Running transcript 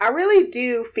really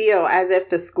do feel as if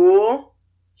the school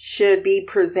should be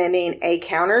presenting a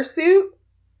countersuit.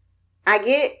 I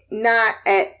get not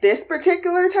at this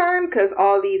particular time because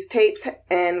all these tapes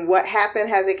and what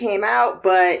happened as it came out,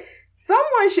 but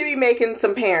someone should be making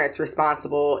some parents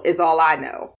responsible is all I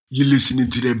know. You're listening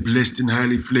to that blessed and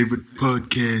highly flavored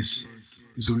podcast.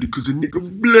 It's only because a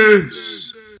nigga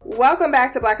blessed. Welcome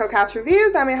back to Black Girl Couch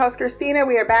Reviews. I'm your host, Christina.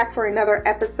 We are back for another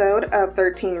episode of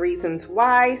 13 Reasons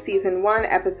Why, Season 1,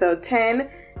 Episode 10,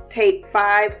 Tape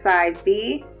 5, Side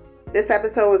B. This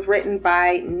episode was written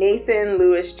by Nathan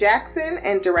Lewis Jackson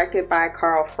and directed by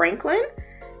Carl Franklin.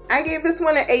 I gave this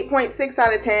one an 8.6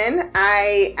 out of 10.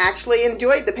 I actually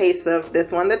enjoyed the pace of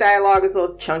this one. The dialogue is a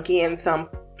little chunky in some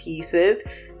pieces,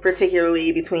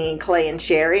 particularly between Clay and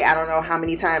Sherry. I don't know how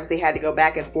many times they had to go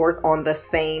back and forth on the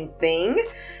same thing.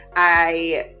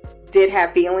 I did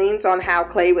have feelings on how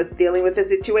Clay was dealing with the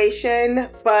situation,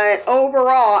 but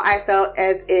overall, I felt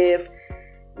as if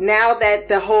now that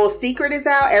the whole secret is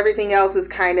out, everything else is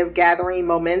kind of gathering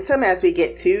momentum as we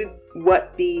get to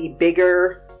what the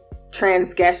bigger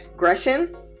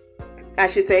transgression, I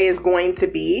should say, is going to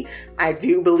be. I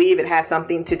do believe it has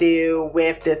something to do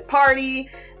with this party.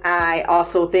 I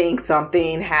also think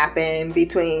something happened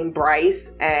between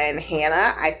Bryce and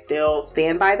Hannah. I still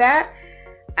stand by that.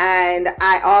 And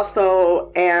I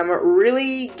also am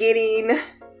really getting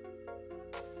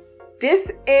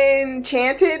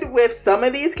disenchanted with some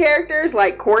of these characters,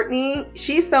 like Courtney.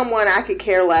 She's someone I could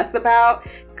care less about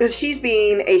because she's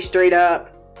being a straight up,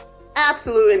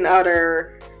 absolute and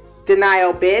utter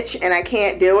denial bitch, and I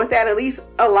can't deal with that. At least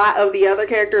a lot of the other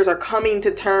characters are coming to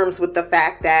terms with the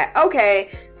fact that,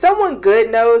 okay, someone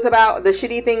good knows about the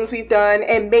shitty things we've done,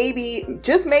 and maybe,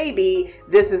 just maybe,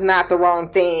 this is not the wrong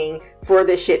thing for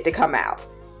this shit to come out.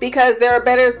 Because there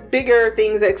are bigger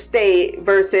things at stake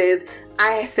versus,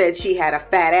 I said she had a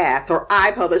fat ass, or I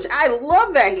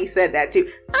love that he said that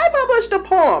too. I published a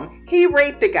poem. He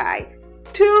raped a guy.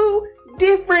 Two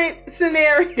different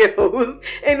scenarios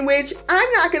in which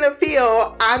I'm not going to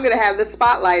feel I'm going to have the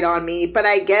spotlight on me, but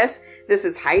I guess this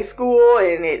is high school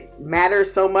and it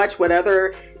matters so much what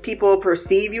other people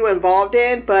perceive you involved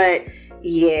in. But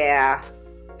yeah,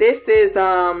 this is,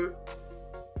 I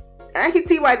can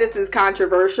see why this is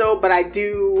controversial, but I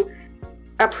do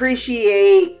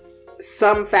appreciate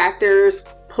some factors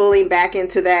pulling back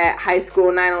into that high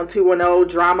school 90210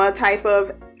 drama type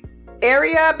of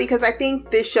area, because I think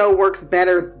this show works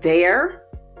better there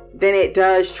than it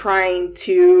does trying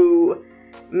to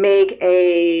make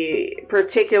a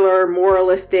particular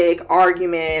moralistic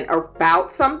argument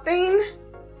about something.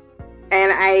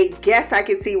 And I guess I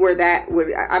could see where that would,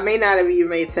 I may not have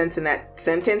even made sense in that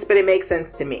sentence, but it makes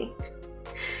sense to me.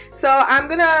 So I'm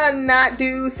gonna not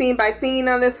do scene by scene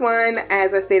on this one.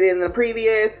 As I stated in the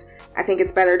previous, I think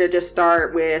it's better to just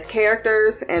start with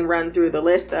characters and run through the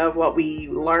list of what we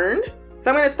learned. So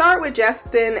I'm going to start with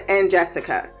Justin and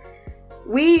Jessica.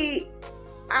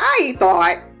 I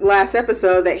thought last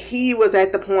episode that he was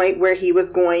at the point where he was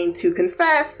going to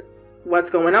confess what's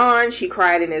going on. She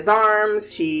cried in his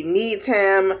arms. She needs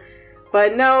him.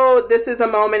 But no, this is a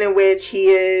moment in which he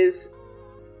is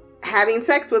having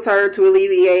sex with her to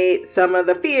alleviate some of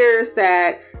the fears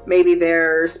that maybe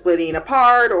they're splitting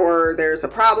apart or there's a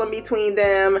problem between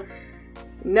them.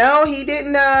 No, he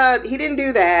didn't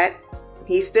do that.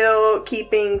 He's still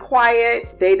keeping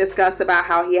quiet. They discuss about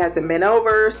how he hasn't been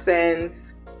over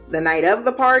since the night of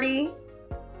the party.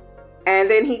 And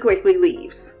then he quickly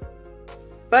leaves.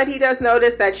 But he does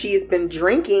notice that she's been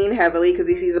drinking heavily because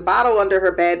he sees a bottle under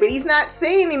her bed, but he's not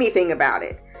saying anything about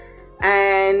it.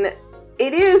 And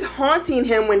it is haunting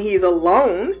him when he's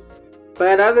alone.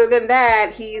 But other than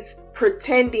that, he's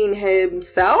pretending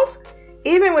himself.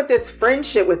 Even with this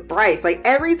friendship with Bryce, like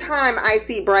every time I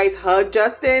see Bryce hug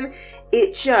Justin,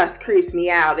 it just creeps me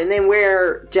out. And then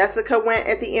where Jessica went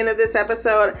at the end of this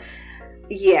episode,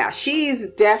 yeah, she's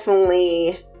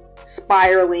definitely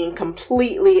spiraling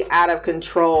completely out of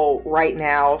control right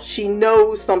now. She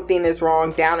knows something is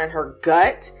wrong down in her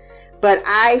gut, but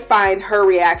I find her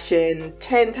reaction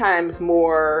 10 times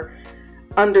more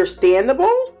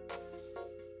understandable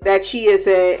that she is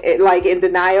in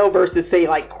denial versus say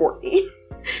like Courtney.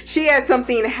 She had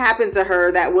something happen to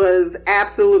her that was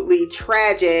absolutely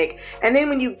tragic. And then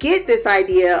when you get this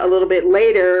idea a little bit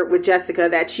later with Jessica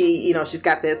that she's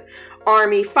got this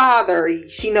army father,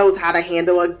 she knows how to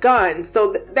handle a gun.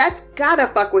 So that's gotta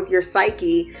fuck with your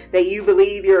psyche, that you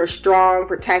believe you're a strong,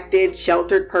 protected,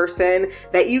 sheltered person,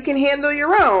 that you can handle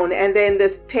your own. And then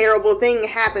this terrible thing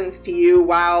happens to you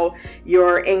while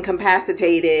you're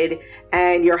incapacitated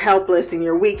and you're helpless and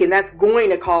you're weak. And that's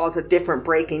going to cause a different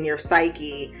break in your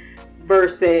psyche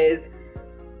versus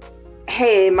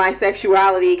hey, my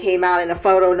sexuality came out in a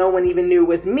photo no one even knew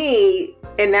was me,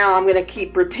 and now I'm gonna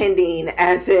keep pretending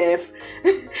as if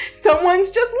someone's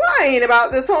just lying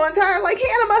about this whole entire, like,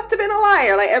 Hannah must have been a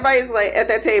liar. Like, everybody's like at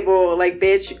that table, like,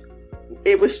 bitch,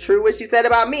 it was true what she said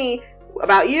about me.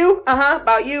 About you?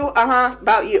 About you?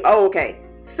 About you. Oh, okay.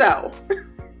 So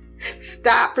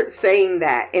stop saying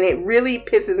that. And it really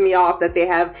pisses me off that they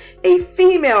have a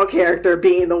female character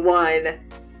being the one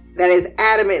that is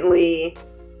adamantly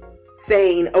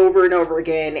saying over and over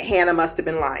again, Hannah must have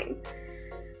been lying.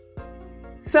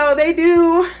 So they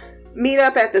do meet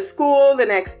up at the school the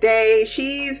next day.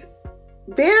 She's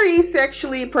very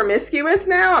sexually promiscuous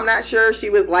now. I'm not sure she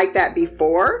was like that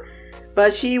before,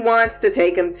 but she wants to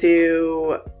take him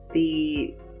to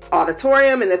the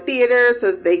auditorium in the theater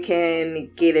so that they can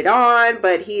get it on.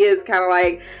 But he is kind of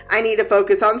like, I need to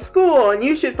focus on school and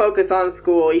you should focus on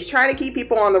school. He's trying to keep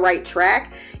people on the right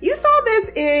track. You saw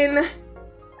this in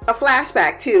a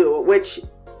flashback too, which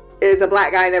is a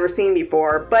black guy I've never seen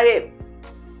before, but it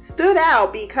stood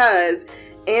out because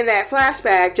in that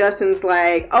flashback, Justin's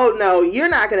like, oh no, you're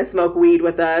not going to smoke weed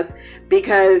with us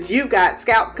because you've got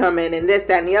scouts coming and this,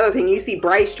 that, and the other thing. You see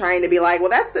Bryce trying to be like, well,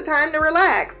 that's the time to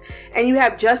relax. And you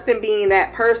have Justin being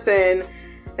that person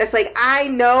that's like, I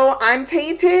know I'm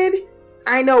tainted.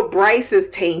 I know Bryce is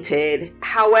tainted.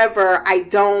 However, I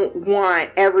don't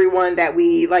want everyone that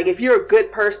we, like, if you're a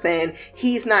good person,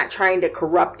 he's not trying to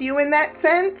corrupt you in that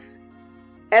sense.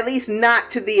 At least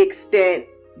not to the extent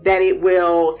that it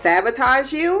will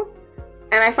sabotage you.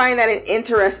 And I find that an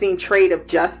interesting trait of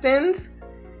Justin's.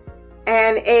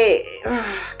 And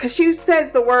because she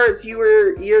says the words,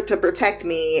 you're to protect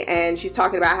me. And she's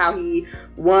talking about how he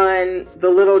won the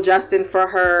little Justin for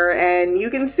her. And you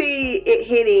can see it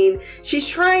hitting. She's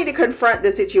trying to confront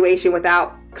the situation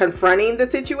without confronting the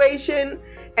situation.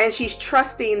 And she's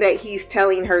trusting that he's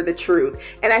telling her the truth.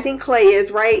 And I think Clay is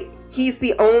right. He's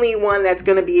the only one that's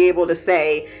going to be able to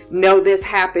say, no, this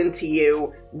happened to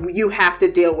you. You have to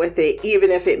deal with it,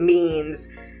 even if it means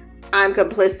I'm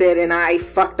complicit and I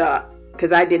fucked up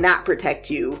because I did not protect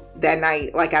you that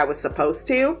night like I was supposed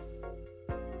to.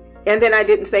 And then I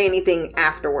didn't say anything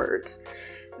afterwards.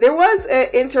 There was an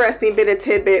interesting bit of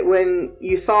tidbit when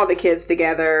you saw the kids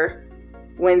together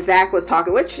when Zach was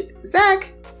talking, which, Zach,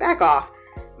 back off.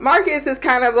 Marcus is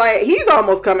kind of like, he's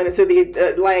almost coming into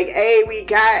the, like, hey, we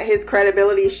got his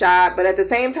credibility shot, but at the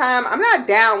same time, I'm not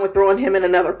down with throwing him in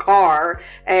another car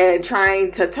and trying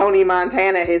to Tony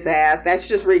Montana his ass. That's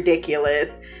just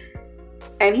ridiculous.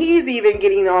 And he's even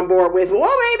getting on board with, well,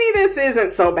 maybe this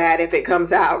isn't so bad if it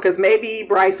comes out, because maybe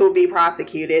Bryce will be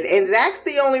prosecuted. And Zach's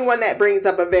the only one that brings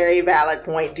up a very valid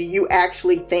point. Do you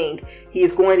actually think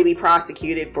he's going to be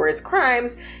prosecuted for his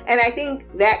crimes? And I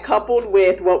think that, coupled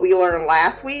with what we learned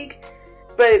last week,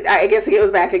 but I guess it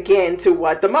goes back again to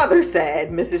what the mother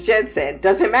said, Mrs. Jensen.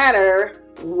 Doesn't matter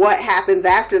what happens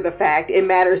after the fact. It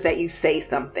matters that you say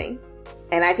something.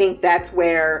 And I think that's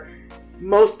where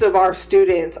most of our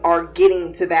students are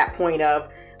getting to that point of,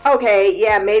 okay,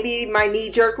 yeah, maybe my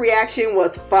knee-jerk reaction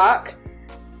was fuck,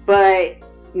 but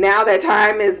now that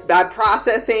time is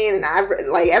processing, and I've,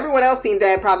 like, everyone else seemed to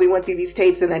have probably went through these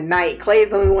tapes in a night. Clay's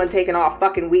the only one taking off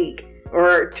fucking week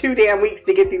or 2 damn weeks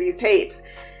to get through these tapes.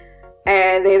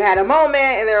 And they've had a moment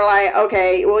and they're like,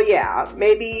 okay, well, yeah,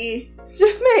 maybe,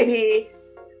 just maybe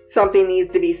something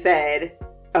needs to be said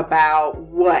about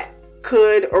what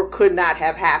could or could not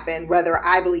have happened, whether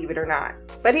I believe it or not.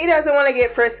 But he doesn't want to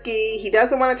get frisky. He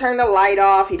doesn't want to turn the light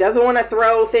off. He doesn't want to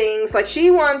throw things. Like,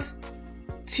 she wants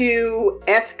to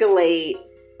escalate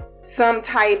some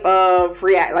type of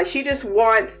react. Like, she just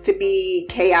wants to be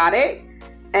chaotic,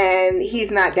 and he's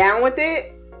not down with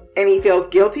it, and he feels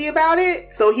guilty about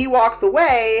it. So he walks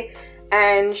away,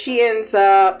 and she ends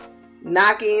up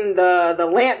knocking the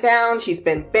lamp down. She's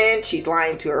been bent. She's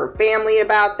lying to her family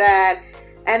about that.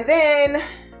 And then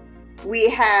we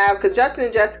have, because Justin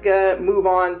and Jessica move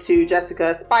on to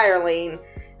Jessica spiraling,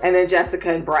 and then Jessica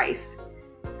and Bryce.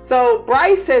 So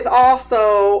Bryce has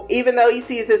also, even though he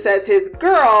sees this as his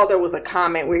girl, there was a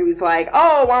comment where he was like,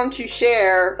 oh, why don't you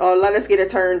share, or let us get a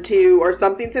turn too, or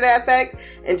something to that effect.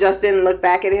 And Justin looked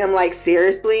back at him like,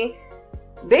 seriously?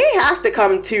 They have to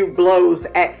come to blows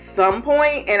at some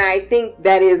point, and I think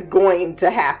that is going to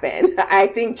happen. I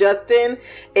think Justin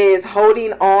is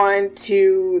holding on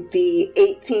to the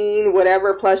 18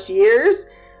 whatever plus years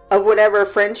of whatever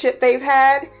friendship they've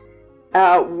had,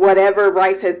 whatever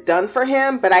Bryce has done for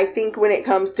him. But I think when it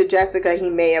comes to Jessica, he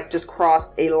may have just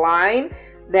crossed a line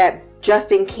that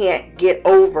Justin can't get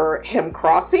over him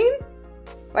crossing.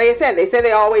 Like I said, they say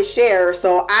they always share,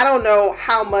 so I don't know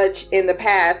how much in the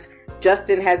past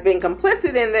Justin has been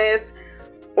complicit in this,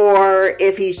 or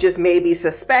if he's just maybe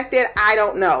suspected. I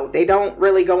don't know. They don't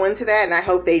really go into that, and I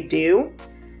hope they do.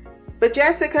 But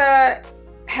Jessica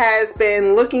has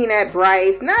been looking at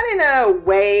Bryce, not in a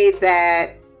way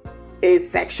that is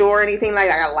sexual or anything like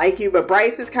I like you, but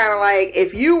Bryce is kind of like,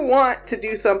 if you want to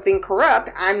do something corrupt,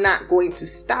 I'm not going to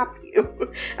stop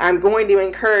you. I'm going to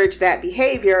encourage that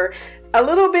behavior. A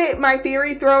little bit my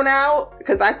theory thrown out,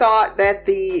 because I thought that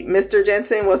the Mr.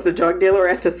 Jensen was the drug dealer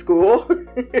at the school,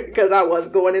 because I was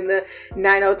going in the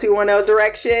 90210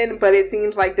 direction, but it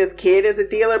seems like this kid is a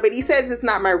dealer, but he says it's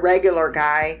not my regular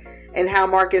guy, and how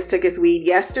Marcus took his weed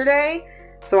yesterday.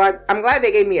 So I'm glad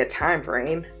they gave me a time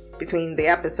frame between the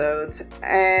episodes.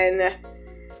 And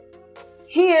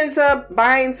he ends up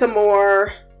buying some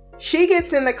more. She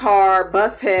gets in the car,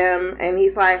 busts him, and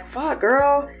he's like, fuck,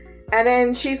 girl. And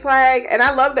then she's like, and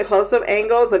I love the close-up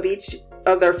angles of each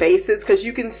of their faces, because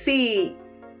you can see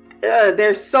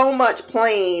there's so much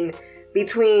playing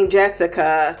between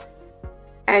Jessica,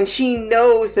 and she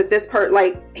knows that this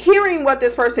hearing what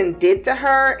this person did to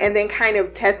her, and then kind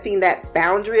of testing that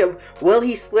boundary of, will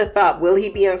he slip up? Will he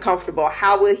be uncomfortable?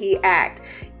 How will he act?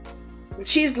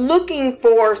 She's looking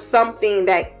for something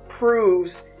that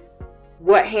proves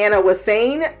what Hannah was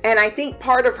saying. And I think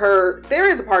there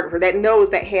is a part of her that knows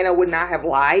that Hannah would not have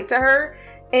lied to her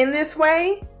in this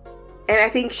way. And I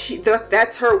think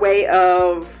that's her way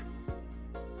of,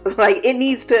 like, it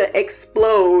needs to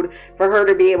explode for her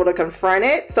to be able to confront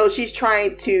it. So she's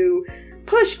trying to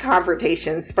push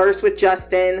confrontations, first with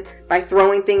Justin by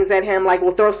throwing things at him, like,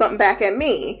 well, throw something back at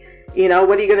me. You know,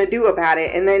 what are you going to do about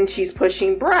it? And then she's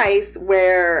pushing Bryce,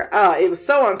 where it was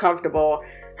so uncomfortable.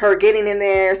 Her getting in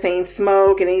there, saying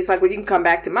smoke, and he's like, well, you can come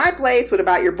back to my place. What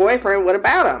about your boyfriend? What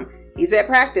about him? He's at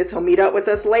practice. He'll meet up with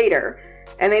us later.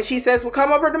 And then she says, well,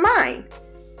 come over to mine.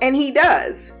 And he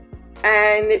does.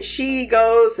 And she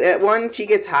goes, she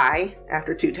gets high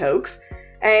after 2 tokes.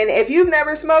 And if you've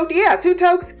never smoked, 2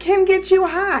 tokes can get you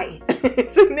high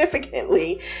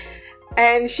significantly.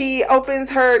 And she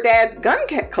opens her dad's gun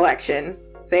collection,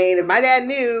 saying if my dad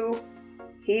knew,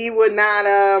 he would not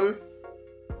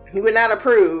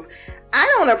approve. I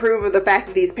don't approve of the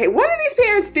fact that what do these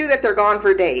parents do that they're gone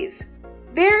for days?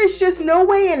 There is just no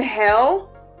way in hell.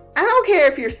 I don't care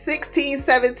if you're 16,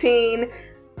 17.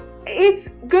 It's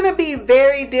gonna be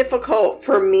very difficult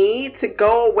for me to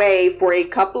go away for a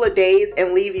couple of days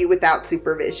and leave you without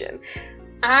supervision.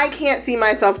 I can't see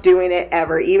myself doing it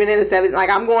ever, even in the 70s. Like,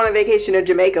 I'm going on vacation to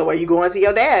Jamaica. Where you going to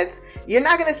your dad's? You're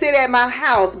not gonna sit at my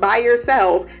house by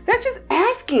yourself. That's just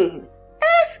asking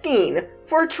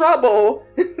for trouble.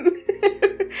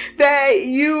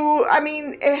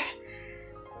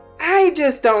 I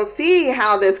just don't see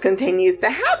how this continues to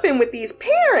happen with these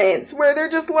parents, where they're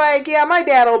just like, yeah, my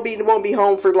dad won't be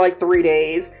home for like 3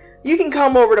 days. You can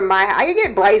come over to I can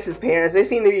get Bryce's parents. They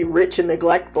seem to be rich and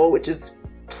neglectful, which is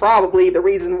probably the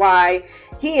reason why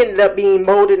he ended up being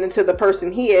molded into the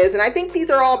person he is. And I think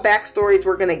these are all backstories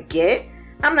we're going to get.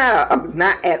 I'm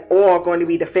not at all going to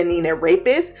be defending a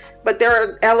rapist, but there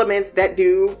are elements that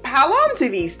do pile on to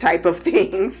these type of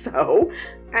things. So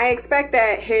I expect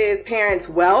that his parents'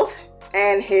 wealth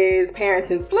and his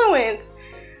parents' influence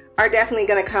are definitely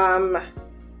going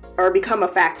to become a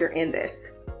factor in this.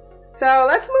 So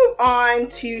let's move on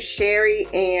to Sherry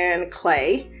and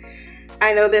Clay.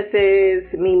 I know this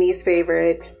is Mimi's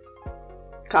favorite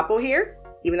couple here,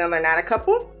 even though they're not a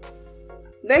couple.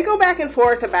 They go back and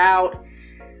forth about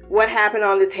what happened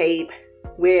on the tape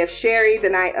with Sherry the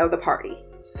night of the party.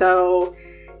 So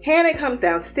Hannah comes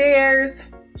downstairs.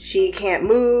 She can't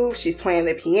move. She's playing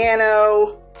the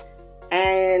piano.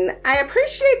 And I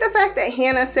appreciate the fact that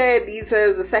Hannah said these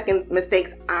are the second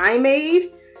mistakes I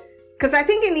made. Because I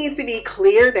think it needs to be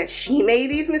clear that she made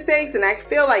these mistakes. And I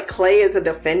feel like Clay is a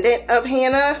defendant of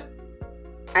Hannah.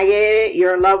 I get it.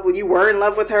 You were in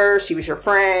love with her. She was your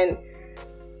friend.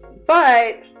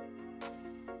 But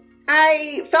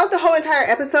I felt the whole entire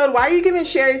episode, why are you giving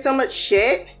Sherry so much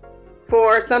shit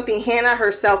for something Hannah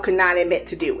herself could not admit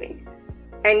to doing?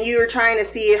 And you're trying to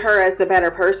see her as the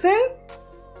better person?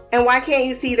 And why can't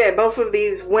you see that both of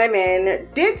these women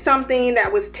did something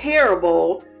that was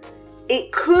terrible?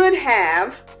 It could,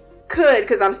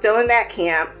 because I'm still in that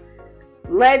camp,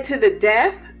 led to the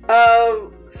death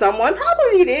of someone.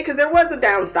 Probably did, because there was a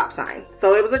down stop sign.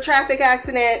 So it was a traffic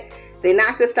accident. They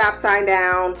knocked the stop sign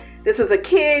down. This was a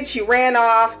kid. She ran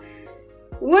off.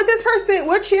 Would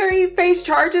Sherry face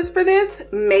charges for this?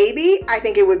 Maybe. I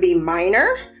think it would be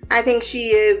minor. I think she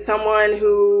is someone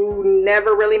who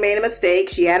never really made a mistake.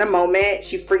 She had a moment.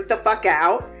 She freaked the fuck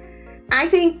out. I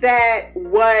think that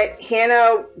what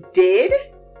Hannah did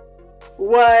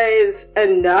was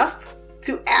enough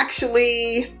to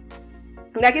actually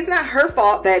Like, it's not her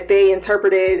fault that they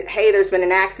interpreted, hey, there's been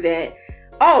an accident.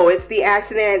 Oh, it's the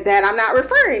accident that I'm not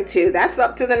referring to. That's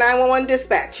up to the 911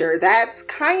 dispatcher. That's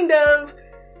kind of...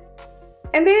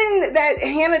 And then that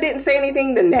Hannah didn't say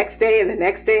anything the next day and the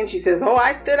next day. And she says, oh,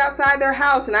 I stood outside their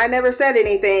house and I never said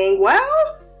anything.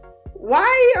 Well,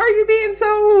 why are you being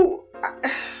so...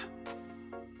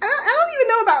 I don't even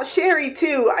know about Sherry,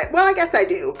 too. Well, I guess I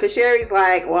do. Because Sherry's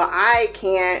like, well, I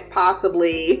can't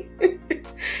possibly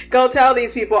go tell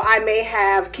these people I may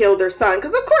have killed their son.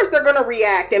 Because, of course, they're going to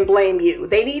react and blame you.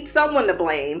 They need someone to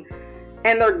blame.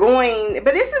 And they're going...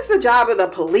 But this is the job of the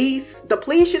police. The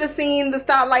police should have seen the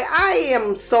stop. Like, I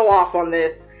am so off on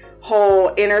this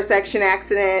whole intersection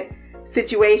accident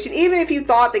situation. Even if you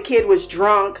thought the kid was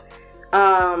drunk.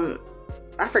 I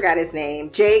forgot his name.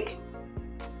 Jake.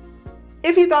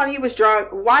 If you thought he was drunk,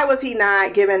 why was he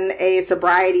not given a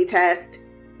sobriety test?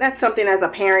 That's something as a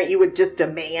parent you would just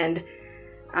demand.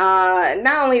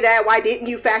 Not only that, why didn't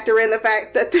you factor in the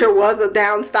fact that there was a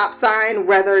down stop sign,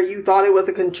 whether you thought it was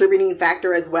a contributing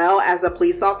factor as well? As a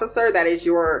police officer, that is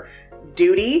your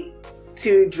duty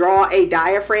to draw a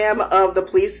diaphragm of the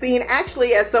police scene.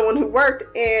 Actually, as someone who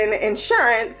worked in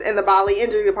insurance in the bodily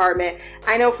injury department,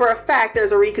 I know for a fact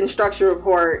there's a reconstruction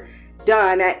report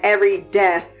done at every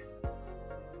death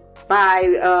by,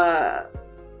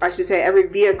 every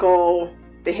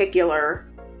vehicular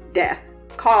death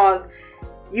caused.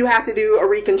 You have to do a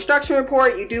reconstruction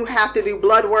report. You do have to do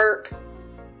blood work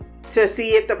to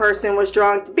see if the person was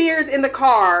drunk. Beers in the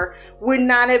car would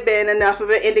not have been enough of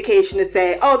an indication to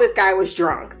say, oh, this guy was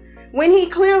drunk. When he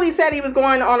clearly said he was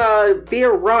going on a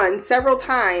beer run several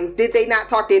times, did they not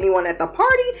talk to anyone at the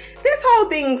party? This whole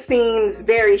thing seems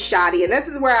very shoddy, and this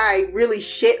is where I really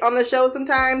shit on the show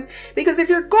sometimes, because if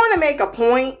you're going to make a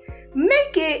point,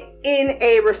 make it in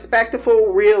a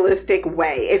respectful, realistic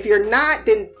way. If you're not,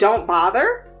 then don't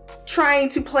bother trying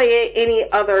to play it any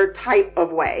other type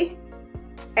of way.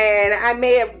 And I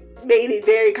may have made a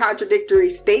very contradictory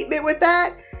statement with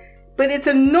that, but it's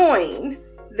annoying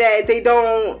that they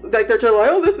don't, like, they're just like,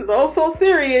 oh, this is all so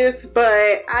serious,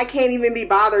 but I can't even be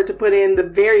bothered to put in the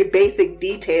very basic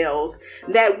details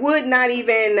that would not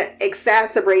even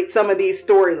exacerbate some of these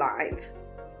storylines.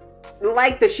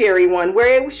 Like the Sherry one,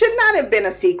 where it should not have been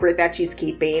a secret that she's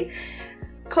keeping.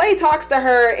 Clay talks to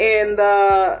her in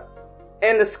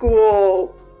the school,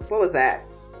 what was that?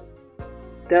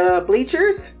 The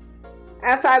bleachers?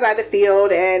 Outside by the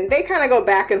field, and they kind of go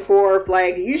back and forth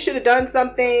like, you should have done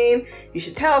something, you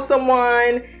should tell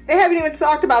someone. They haven't even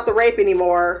talked about the rape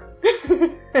anymore.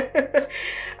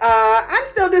 I'm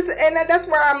still and that's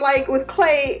where I'm like with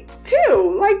Clay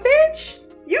too, like, bitch,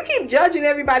 you keep judging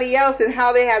everybody else and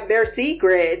how they have their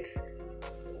secrets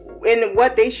and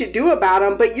what they should do about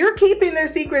them, but you're keeping their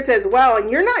secrets as well,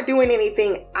 and you're not doing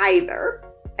anything either.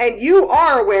 And you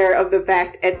are aware of the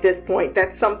fact at this point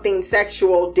that something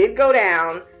sexual did go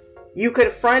down. You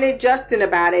confronted Justin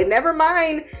about it. Never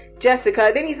mind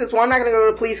Jessica. Then he says, well, I'm not going to go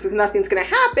to the police because nothing's going to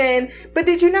happen. But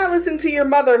did you not listen to your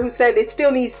mother who said it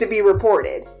still needs to be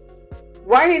reported?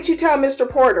 Why didn't you tell Mr.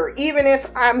 Porter? Even if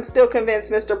I'm still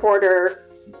convinced Mr. Porter,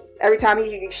 every time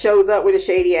he shows up with a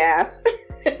shady ass,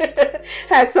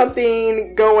 has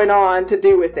something going on to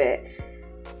do with it.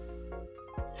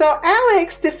 So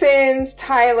Alex defends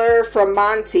Tyler from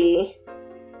Monty.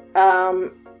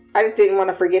 I just didn't want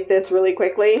to forget this really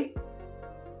quickly.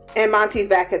 And Monty's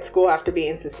back at school after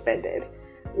being suspended.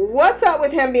 What's up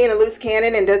with him being a loose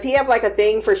cannon? And does he have like a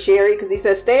thing for Sherry? Because he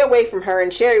says stay away from her.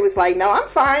 And Sherry was like, no, I'm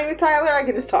fine with Tyler. I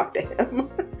can just talk to him.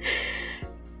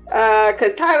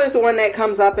 Because Tyler's the one that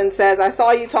comes up and says, I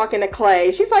saw you talking to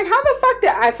Clay. She's like, how the fuck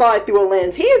did I saw it through a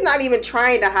lens? He is not even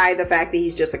trying to hide the fact that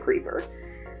he's just a creeper.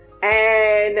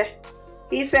 And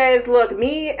he says, look,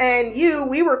 me and you,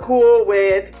 we were cool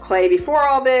with Clay before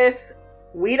all this.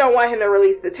 We don't want him to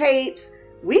release the tapes.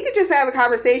 We could just have a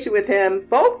conversation with him.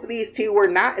 Both of these two were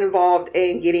not involved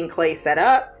in getting Clay set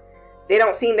up. They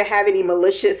don't seem to have any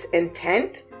malicious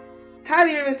intent. Tyler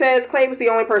even says Clay was the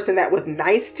only person that was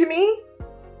nice to me.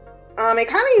 It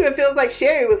kind of even feels like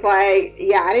Sherry was like,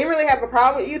 yeah, I didn't really have a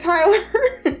problem with you, Tyler.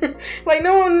 Like,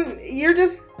 no one, you're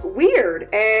just weird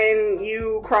and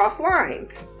you cross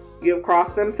lines. You've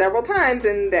crossed them several times,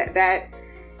 and that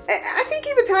I think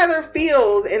even Tyler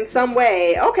feels in some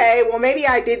way, okay, well, maybe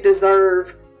I did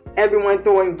deserve everyone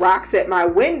throwing rocks at my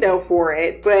window for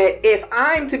it, but if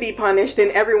I'm to be punished,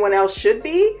 then everyone else should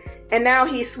be. And now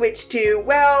he switched to,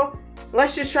 well,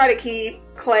 let's just try to keep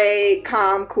Clay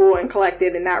calm, cool, and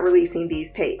collected and not releasing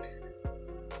these tapes.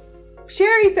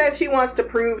 Sherry says she wants to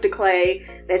prove to Clay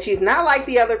that she's not like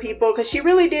the other people because she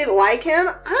really did like him.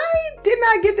 I did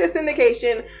not get this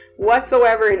indication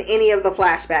whatsoever in any of the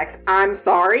flashbacks. I'm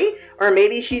sorry. Or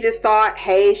maybe she just thought,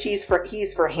 hey, he's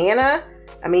for Hannah.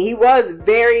 I mean, he was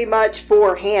very much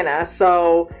for Hannah,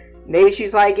 so maybe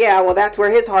she's like, yeah, well, that's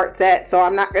where his heart's at, so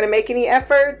I'm not going to make any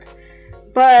efforts.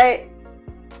 But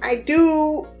I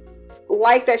do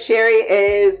like that Sherry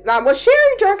is... Now, was Sherry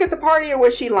drunk at the party or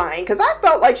was she lying? Because I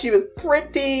felt like she was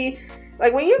pretty...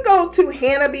 Like, when you go to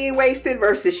Hannah being wasted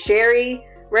versus Sherry,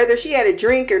 whether she had a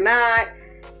drink or not,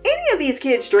 any of these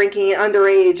kids drinking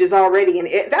underage is already in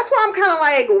it. That's why I'm kind of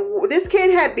like, this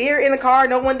kid had beer in the car.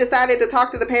 No one decided to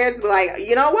talk to the parents. Like,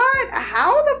 you know what?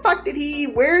 How the fuck did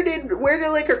where did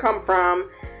liquor come from?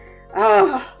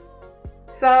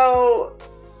 So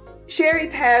Sherry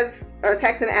texts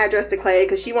an address to Clay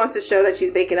because she wants to show that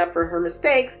she's making up for her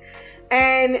mistakes.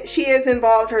 And she has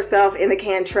involved herself in the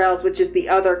Cantrells, which is the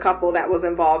other couple that was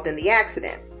involved in the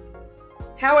accident.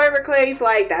 However, Clay's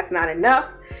like, that's not enough.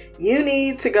 You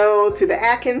need to go to the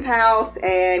Atkins house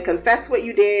and confess what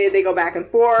you did. They go back and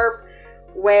forth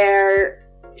where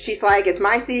she's like, it's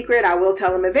my secret. I will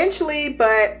tell him eventually,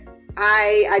 but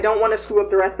I don't want to screw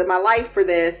up the rest of my life for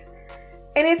this.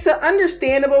 And it's an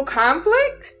understandable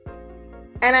conflict.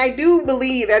 And I do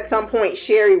believe at some point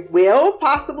Sherry will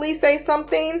possibly say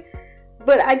something.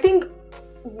 But I think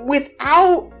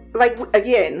without, like,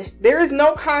 again, there is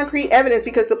no concrete evidence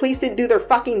because the police didn't do their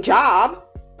fucking job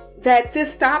that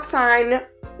this stop sign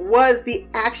was the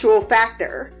actual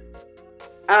factor.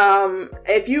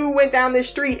 If you went down this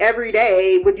street every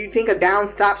day, would you think a down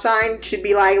stop sign should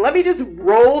be like, let me just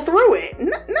roll through it?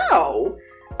 No.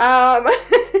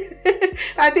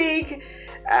 I think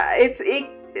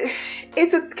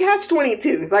it's a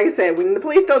catch-22. Like I said, when the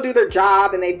police don't do their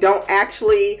job and they don't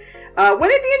actually... what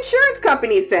did the insurance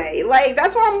company say? Like,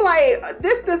 that's why I'm like,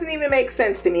 this doesn't even make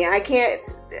sense to me. I can't...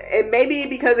 And maybe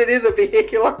because it is a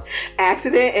vehicular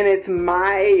accident and it's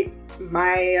my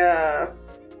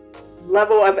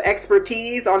level of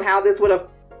expertise on how this would have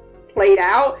played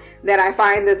out, that I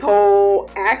find this whole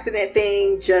accident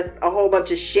thing just a whole bunch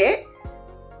of shit.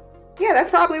 Yeah, that's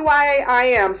probably why I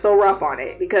am so rough on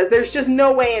it, because there's just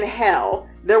no way in hell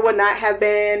there would not have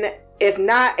been, if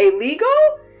not a legal,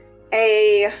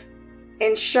 a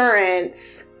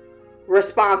insurance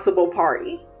responsible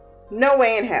party. No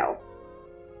way in hell.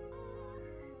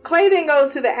 Clay then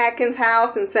goes to the Atkins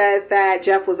house and says that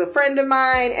Jeff was a friend of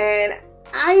mine, and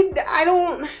I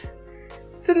don't...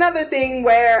 It's another thing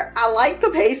where I like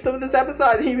the pace of this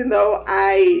episode, even though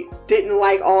I didn't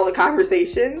like all the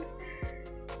conversations.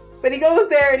 But he goes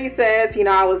there and he says, you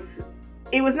know,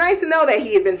 it was nice to know that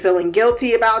he had been feeling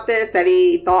guilty about this, that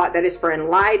he thought that his friend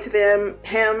lied to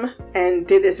him and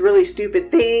did this really stupid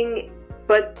thing.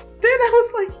 But then I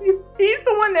was like, he's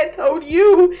the one that told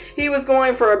you he was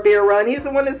going for a beer run. He's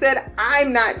the one that said,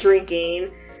 I'm not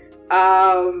drinking.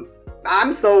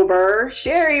 I'm sober.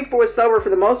 Sherry was sober for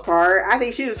the most part. I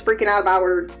think she was freaking out about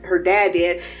what her dad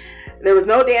did. There was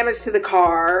no damage to the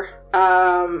car.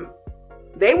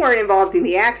 They weren't involved in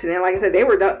the accident. Like I said, they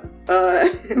were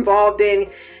involved in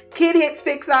kid hits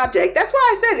fixed object. That's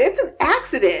why I said it's an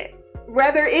accident.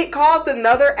 Whether it caused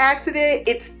another accident,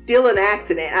 it's still an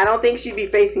accident. I don't think she'd be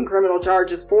facing criminal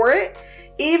charges for it,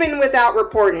 even without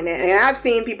reporting it. And I've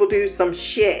seen people do some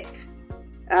shit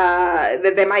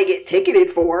that they might get ticketed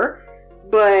for.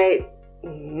 But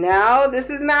no, this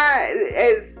is not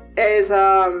as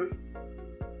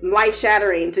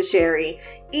life-shattering to Sherry.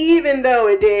 Even though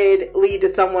it did lead to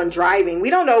someone driving, we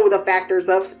don't know the factors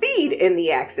of speed in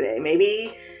the accident.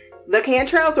 Maybe the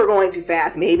Cantrells were going too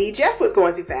fast. Maybe Jeff was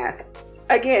going too fast.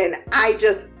 Again, I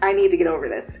need to get over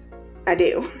this. I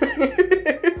do.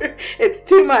 It's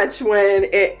too much when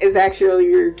it is actually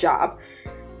your job.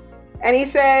 And he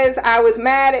says, I was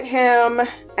mad at him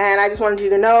and I just wanted you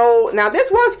to know. Now,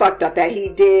 this was fucked up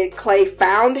that Clay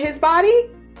found his body.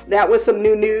 That was some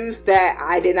new news that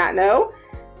I did not know.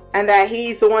 And that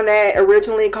he's the one that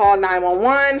originally called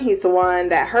 911. He's the one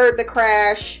that heard the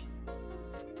crash.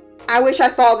 I wish I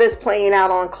saw this playing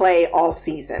out on Clay all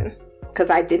season, because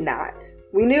I did not.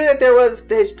 We knew that there was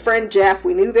his friend Jeff.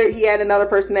 We knew that he had another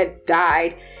person that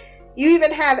died. You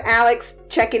even have Alex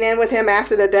checking in with him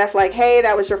after the death, like, hey,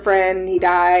 that was your friend. He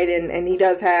died. And he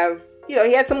does have,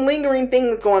 he had some lingering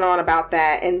things going on about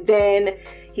that. And then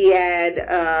he had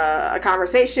a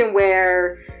conversation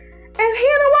where... And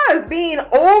Hannah was being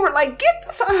over, like, get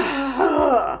the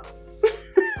fuck.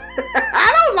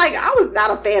 I was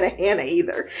not a fan of Hannah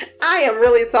either. I am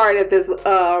really sorry that this,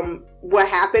 what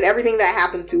happened, everything that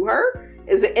happened to her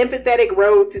is an empathetic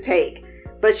road to take.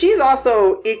 But she's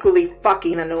also equally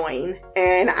fucking annoying.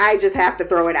 And I just have to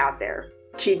throw it out there.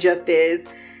 She just is.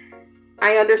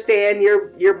 I understand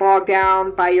you're bogged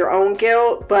down by your own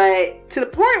guilt, but to the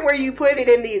point where you put it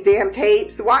in these damn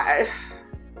tapes, why?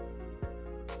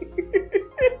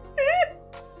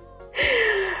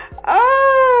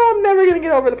 Oh, I'm never gonna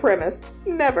get over the premise.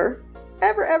 Never.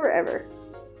 Ever, ever, ever.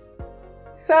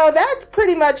 So that's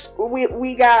pretty much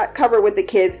we got covered with the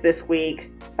kids this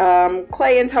week.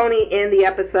 Clay and Tony in the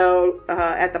episode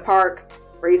at the park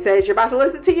where he says, you're about to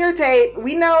listen to your tape.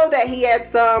 We know that he had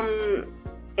some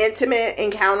intimate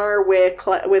encounter with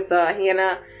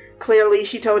Hannah. Clearly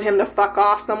she told him to fuck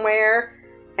off somewhere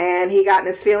and he got in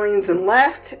his feelings and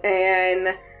left.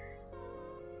 And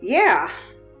yeah.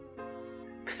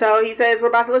 So he says, we're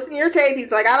about to listen to your tape.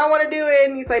 He's like, I don't want to do it.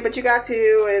 And he's like, but you got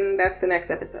to. And that's the next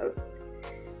episode.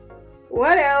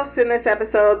 What else in this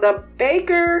episode? The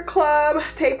Baker Club,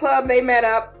 Tape Club, they met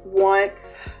up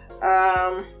once.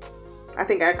 I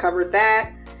think I covered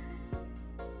that.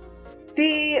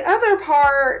 The other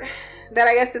part that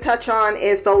I guess to touch on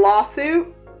is the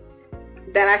lawsuit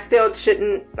that I still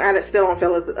don't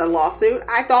feel is a lawsuit.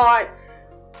 I thought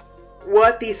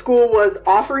what the school was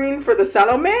offering for the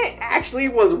settlement actually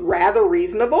was rather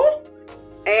reasonable.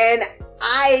 And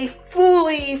I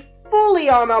fully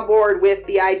on board with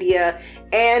the idea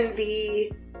and the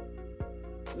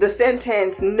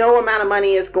sentence, no amount of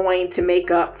money is going to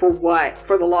make up for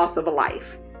the loss of a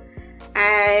life.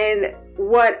 And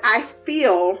what I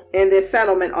feel in this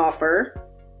settlement offer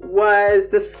was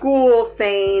the school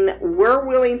saying, we're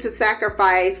willing to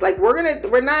sacrifice, like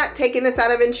we're not taking this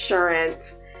out of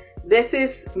insurance. This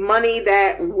is money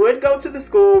that would go to the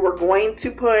school. We're going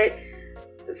to put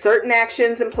certain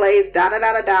actions in place,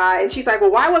 And she's like,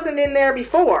 well, why wasn't it in there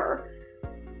before?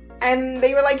 And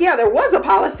they were like, yeah, there was a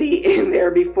policy in there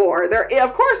before.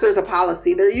 Of course there's a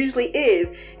policy. There usually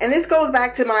is. And this goes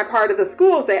back to my part of the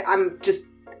schools that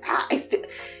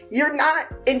you're not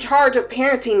in charge of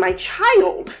parenting my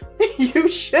child. You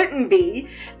shouldn't be.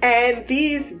 And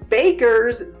these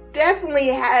Bakers definitely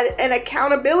had an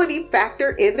accountability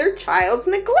factor in their child's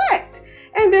neglect.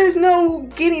 And there's no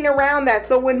getting around that.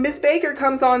 So when Miss Baker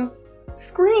comes on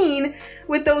screen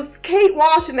with those Kate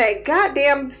Walsh and that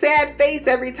goddamn sad face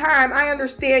every time, I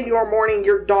understand you're mourning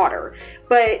your daughter.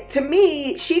 But to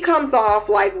me, she comes off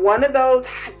like one of those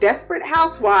desperate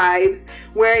housewives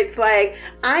where it's like,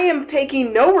 I am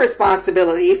taking no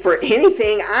responsibility for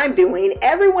anything I'm doing.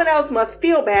 Everyone else must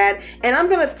feel bad. And I'm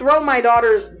going to throw my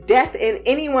daughter's death in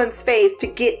anyone's face to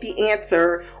get the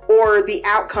answer or the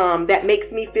outcome that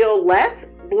makes me feel less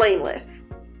blameless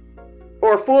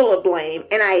or full of blame.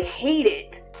 And I hate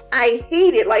it. I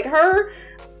hate it. Like her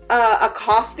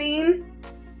accosting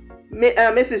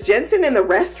Mrs. Jensen in the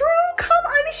restroom? Come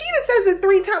on. I mean, she even says it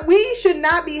 3 times. We should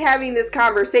not be having this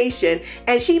conversation.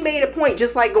 And she made a point,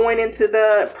 just like going into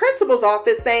the principal's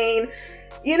office saying,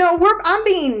 you know, I'm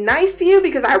being nice to you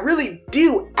because I really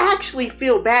do actually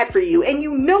feel bad for you. And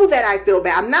you know that I feel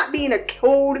bad. I'm not being a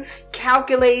cold,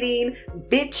 calculating,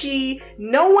 bitchy.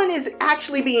 No one is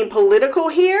actually being political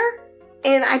here.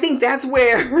 And I think that's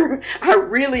where I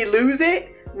really lose it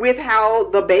with how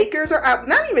the Bakers are,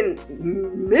 not even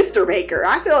Mr. Baker.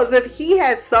 I feel as if he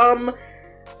has some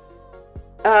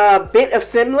bit of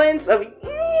semblance of,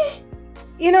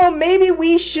 maybe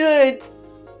we should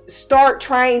start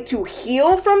trying to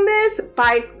heal from this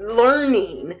by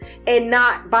learning and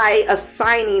not by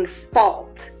assigning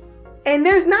fault. And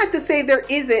there's not to say there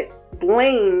isn't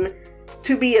blame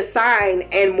to be assigned,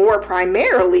 and more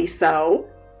primarily so.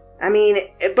 I mean,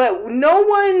 but no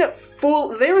one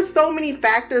there were so many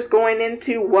factors going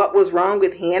into what was wrong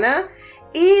with Hannah,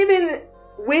 even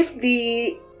with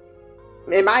the,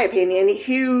 in my opinion,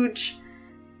 huge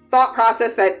thought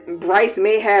process that Bryce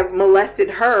may have molested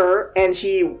her and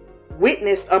she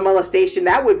witnessed a molestation.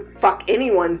 That would fuck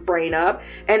anyone's brain up.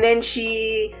 And then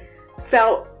she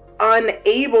felt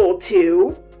unable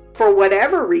to, for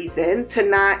whatever reason, to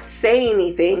not say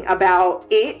anything about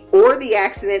it or the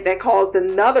accident that caused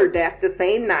another death the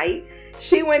same night.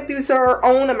 She went through her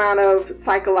own amount of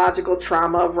psychological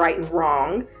trauma of right and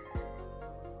wrong.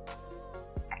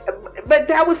 But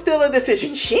that was still a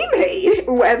decision she made.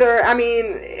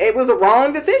 It was a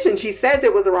wrong decision. She says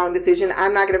it was a wrong decision.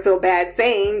 I'm not going to feel bad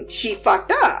saying she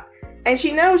fucked up. And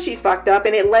she knows she fucked up,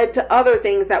 and it led to other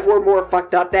things that were more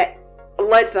fucked up that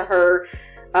led to her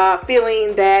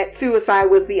feeling that suicide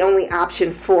was the only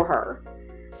option for her.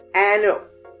 And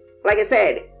like I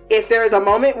said, if there is a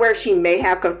moment where she may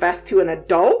have confessed to an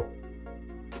adult,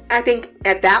 I think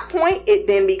at that point, it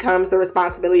then becomes the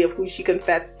responsibility of who she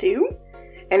confessed to.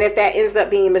 And if that ends up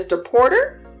being Mr.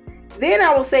 Porter, then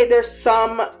I will say there's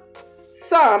some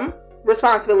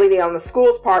responsibility on the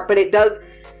school's part, but it does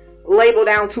label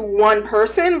down to one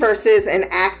person versus an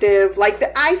active, like,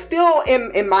 I still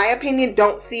am, in my opinion,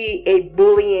 don't see a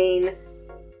bullying,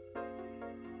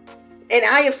 and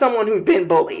I have someone who's been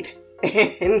bullied,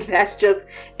 and that's just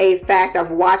a fact.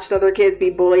 I've watched other kids be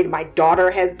bullied. My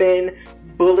daughter has been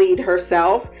bullied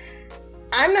herself.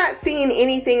 I'm not seeing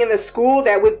anything in the school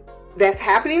that's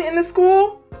happening in the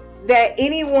school that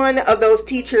any one of those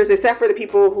teachers, except for the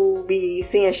people who be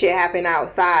seeing shit happen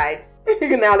outside.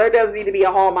 Now, there does need to be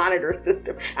a hall monitor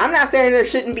system. I'm not saying there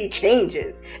shouldn't be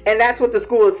changes. And that's what the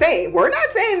school is saying. We're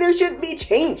not saying there shouldn't be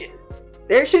changes.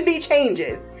 There should be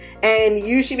changes. And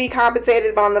you should be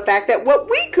compensated on the fact that what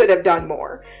we could have done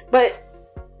more. But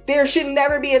there should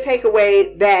never be a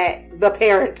takeaway that the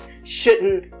parents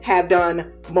shouldn't have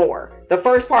done more. The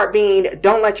first part being,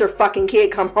 don't let your fucking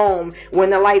kid come home when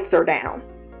the lights are down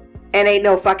and ain't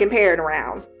no fucking parent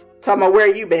around. Talking about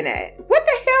where you been at. What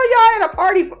the hell y'all at a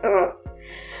party for?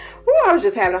 I was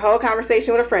just having a whole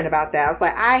conversation with a friend about that. I was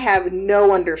like, I have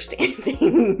no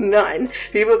understanding. None.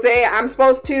 People say I'm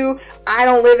supposed to. I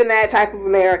don't live in that type of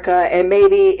America. And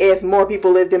maybe if more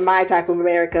people lived in my type of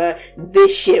America,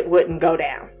 this shit wouldn't go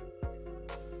down.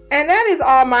 And that is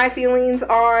all my feelings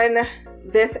on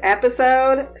this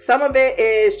episode. Some of it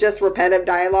is just repetitive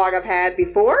dialogue I've had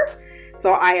before.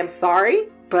 So I am sorry,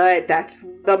 but that's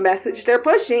the message they're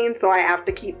pushing. So I have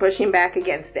to keep pushing back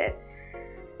against it.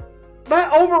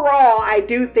 But overall, I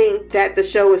do think that the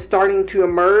show is starting to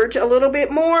emerge a little bit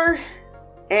more.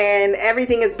 And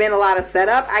everything has been a lot of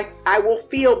setup. I will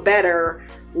feel better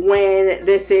when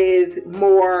this is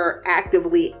more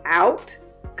actively out.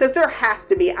 Because there has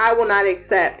to be. I will not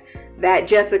accept that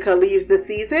Jessica leaves the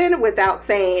season without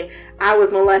saying, I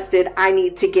was molested. I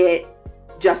need to get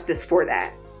justice for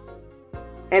that.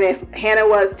 And if Hannah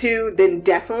was too, then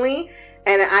definitely.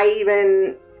 And I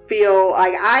even feel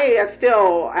like I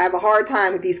have a hard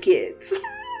time with these kids.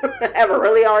 I have a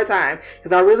really hard time.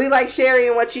 Because I really like Sherry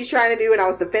and what she's trying to do. And I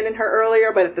was defending her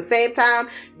earlier. But at the same time,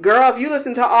 girl, if you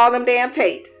listen to all them damn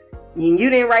tapes, you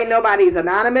didn't write nobody's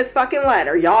anonymous fucking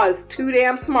letter. Y'all is too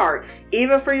damn smart,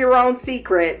 even for your own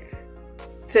secrets,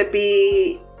 to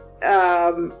be,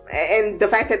 and the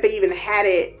fact that they even had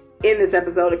it in this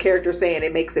episode, a character saying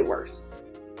it, makes it worse.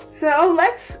 So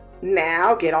let's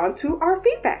now get on to our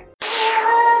feedback.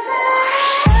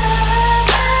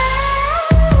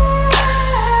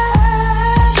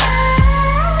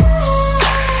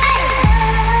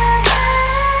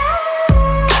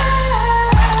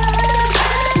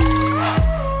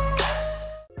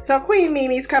 So Queen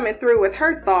Mimi's coming through with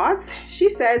her thoughts. She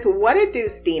says, what it do,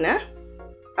 Stina?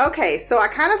 Okay, so I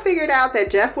kind of figured out that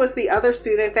Jeff was the other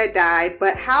student that died,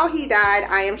 but how he died,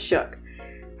 I am shook.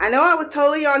 I know I was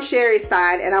totally on Sherry's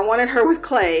side and I wanted her with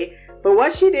Clay, but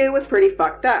what she did was pretty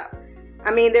fucked up.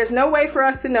 I mean, there's no way for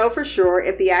us to know for sure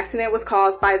if the accident was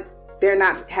caused by there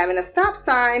not having a stop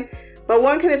sign, but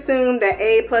one can assume that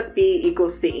A plus B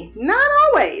equals C. Not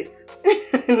always.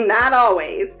 Not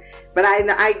always. But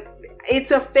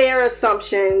it's a fair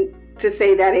assumption to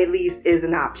say that at least is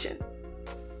an option.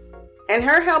 And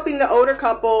her helping the older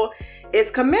couple is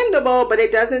commendable, but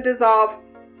it doesn't dissolve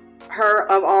her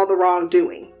of all the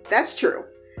wrongdoing. That's true.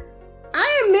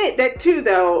 I admit that too,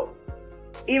 though,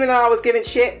 even though I was giving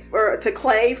shit to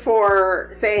Clay for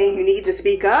saying you need to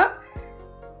speak up,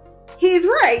 he's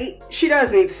right. She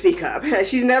does need to speak up.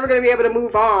 She's never going to be able to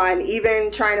move on,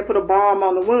 even trying to put a balm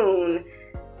on the wound,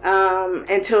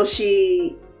 until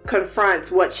she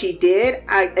confronts what she did.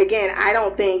 I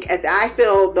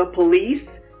feel the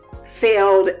police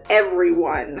failed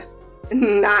everyone,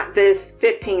 not this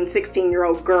 15,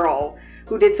 16-year-old girl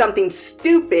who did something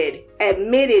stupid,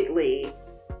 admittedly.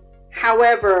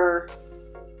 However,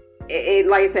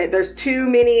 like I said, there's too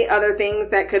many other things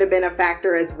that could have been a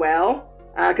factor as well.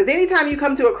 Because anytime you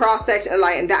come to a cross-section,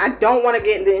 and I don't want to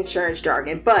get into insurance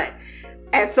jargon, but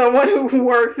as someone who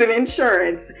works in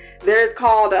insurance, there's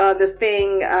called this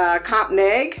thing comp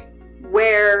neg,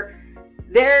 where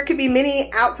there could be many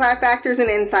outside factors and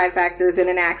inside factors in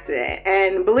an accident.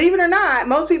 And believe it or not,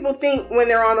 most people think when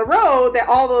they're on the road that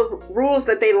all those rules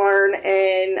that they learn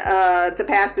and to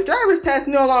pass the driver's test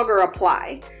no longer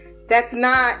apply. That's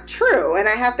not true. And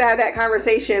I have to have that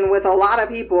conversation with a lot of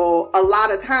people a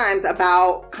lot of times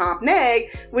about comp neg,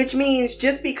 which means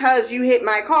just because you hit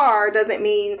my car doesn't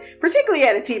mean, particularly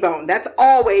at a T-bone, that's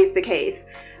always the case,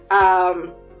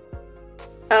 of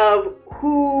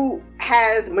who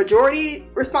has majority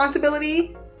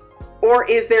responsibility or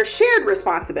is there shared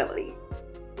responsibility.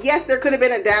 Yes, there could have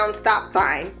been a down stop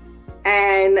sign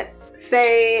and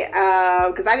say,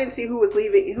 because I didn't see who was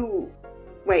leaving,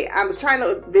 I was trying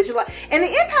to visualize. And the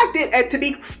impact to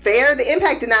be fair, the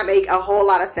impact did not make a whole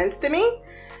lot of sense to me.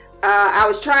 I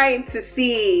was trying to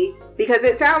see, because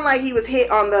it sounded like he was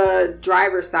hit on the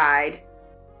driver's side.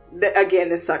 Again,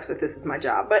 this sucks that this is my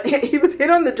job, but he was hit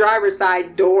on the driver's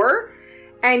side door,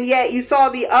 and yet you saw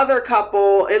the other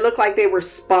couple, it looked like they were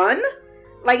spun.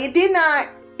 Like,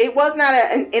 it was not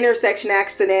an intersection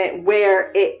accident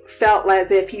where it felt as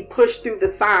if he pushed through the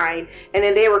sign and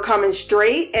then they were coming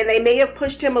straight, and they may have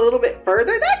pushed him a little bit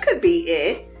further. That could be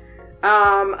it.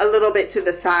 A little bit to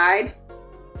the side.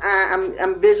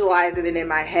 I'm visualizing it in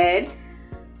my head.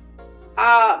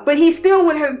 But he still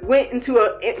would have went into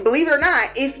believe it or not,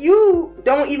 if you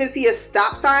don't even see a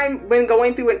stop sign when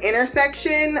going through an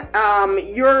intersection,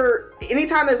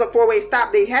 anytime there's a four-way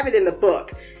stop, they have it in the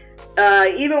book.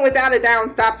 Even without a down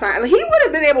stop sign, he would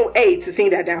have been able, to see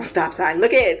that down stop sign.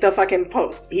 Look at the fucking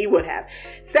post. He would have.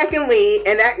 Secondly,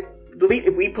 and that,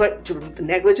 we put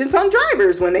negligence on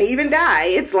drivers when they even die.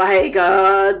 It's like,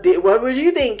 what was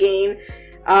you thinking?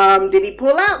 Did he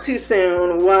pull out too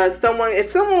soon? If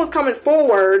someone was coming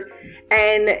forward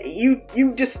and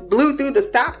you just blew through the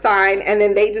stop sign and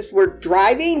then they just were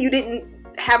driving, you didn't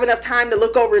have enough time to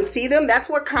look over and see them, that's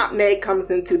where comp neg comes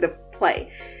into the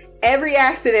play. Every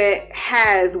accident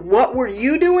has what were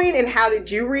you doing and how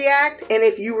did you react, and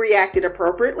if you reacted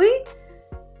appropriately.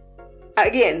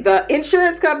 Again, the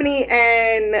insurance company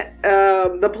and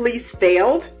the police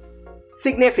failed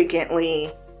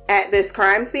significantly at this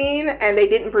crime scene, and they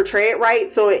didn't portray it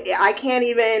right. So I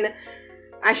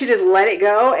should just let it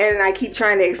go, and I keep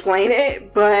trying to explain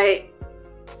it, but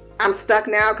I'm stuck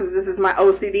now because this is my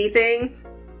OCD thing.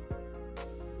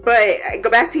 But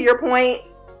go back to your point.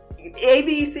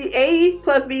 A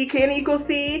plus B can equal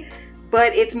C,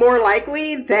 but it's more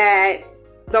likely that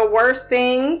the worst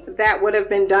thing that would have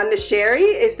been done to Sherry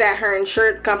is that her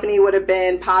insurance company would have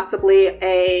been possibly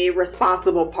a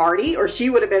responsible party, or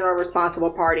she would have been a responsible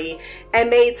party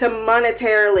and made to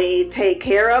monetarily take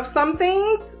care of some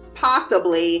things,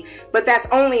 possibly, but that's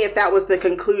only if that was the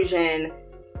conclusion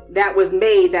that was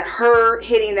made, that her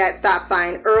hitting that stop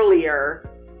sign earlier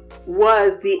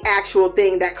was the actual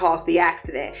thing that caused the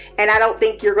accident. And I don't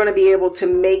think you're going to be able to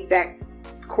make that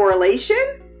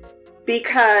correlation,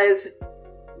 because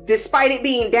despite it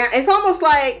being down, it's almost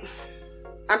like,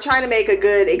 I'm trying to make a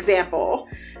good example.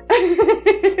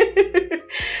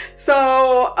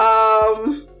 So,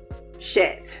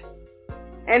 shit.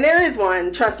 And there is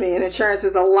one, trust me, in insurance,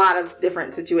 there's a lot of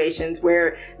different situations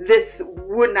where this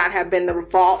would not have been the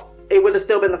fault. It would have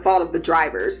still been the fault of the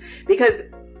drivers, because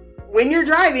when you're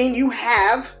driving, you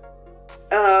have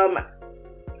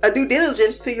a due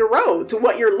diligence to your road, to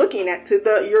what you're looking at,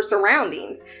 to your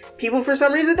surroundings. People, for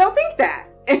some reason, don't think that.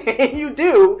 You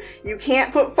do. You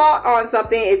can't put fault on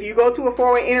something. If you go to a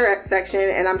four-way intersection,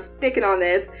 and I'm sticking on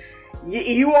this,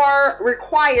 you are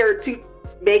required to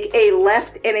make a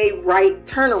left and a right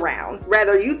turnaround.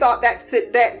 Whether you thought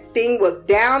that thing was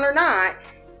down or not,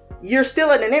 you're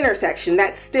still at an intersection.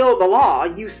 That's still the law.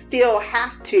 You still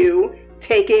have to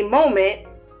take a moment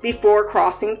before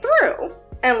crossing through,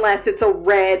 unless it's a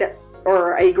red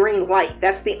or a green light.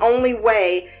 That's the only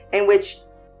way in which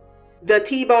the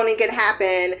T-boning can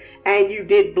happen, and you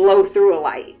did blow through a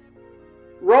light.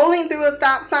 Rolling through a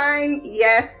stop sign,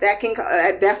 yes, that can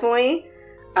definitely,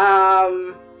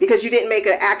 because you didn't make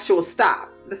an actual stop.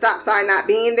 The stop sign not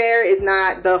being there is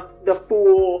not the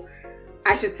full,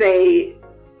 I should say,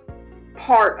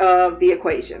 part of the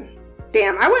equation.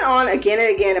 Damn, I went on again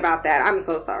and again about that. I'm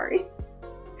so sorry.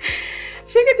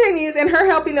 She continues, and her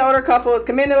helping the older couple is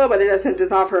commendable, but it doesn't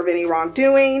dissolve her of any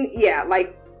wrongdoing. Yeah,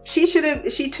 like, she should have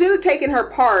taken her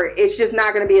part. It's just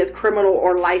not going to be as criminal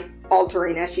or life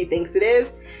altering as she thinks it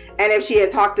is. And if she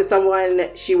had talked to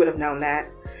someone, she would have known that.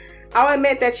 I'll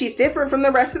admit that she's different from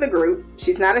the rest of the group.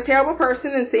 She's not a terrible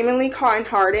person and seemingly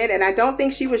kind-hearted, and I don't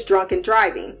think she was drunk and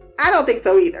driving. I don't think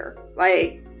so either.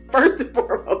 Like, first and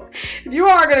foremost, if you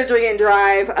are going to drink and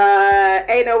drive,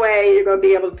 ain't no way you're going to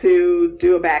be able to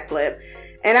do a backflip.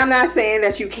 And I'm not saying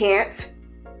that you can't.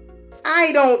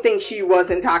 I don't think she was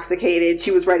intoxicated.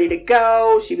 She was ready to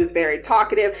go. She was very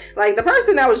talkative. Like, the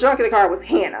person that was drunk in the car was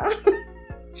Hannah.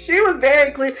 She was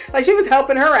very clear. Like, she was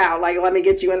helping her out. Like, let me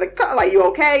get you in the car. Like, you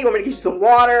okay? You want me to get you some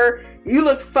water? You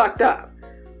look fucked up.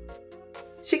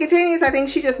 She continues, I think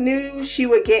she just knew she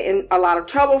would get in a lot of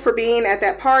trouble for being at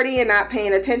that party and not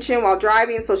paying attention while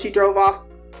driving, so she drove off,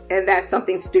 and that's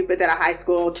something stupid that a high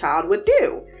school child would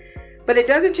do. But it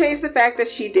doesn't change the fact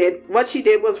that what she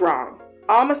did was wrong.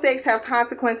 All mistakes have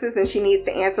consequences, and she needs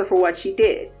to answer for what she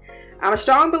did. I'm a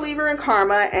strong believer in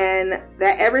karma, and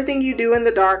that everything you do in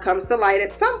the dark comes to light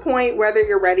at some point, whether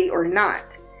you're ready or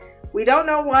not. We don't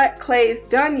know what Clay's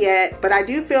done yet, but I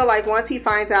do feel like once he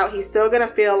finds out, he's still going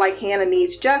to feel like Hannah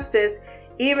needs justice,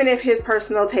 even if his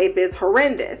personal tape is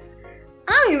horrendous.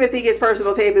 I don't even think his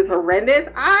personal tape is horrendous.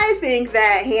 I think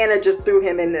that Hannah just threw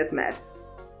him in this mess.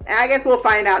 I guess we'll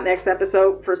find out next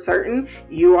episode for certain.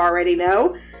 You already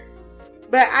know.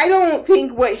 But I don't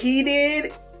think what he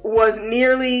did was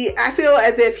nearly... I feel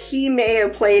as if he may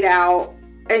have played out,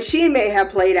 and she may have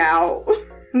played out,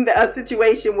 a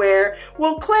situation where,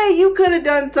 well, Clay, you could have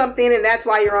done something, and that's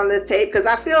why you're on this tape. Because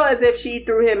I feel as if she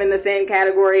threw him in the same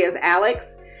category as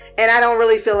Alex. And I don't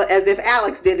really feel as if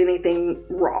Alex did anything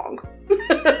wrong.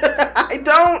 I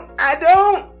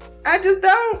just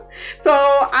don't. So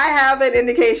I have an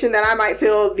indication that I might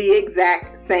feel the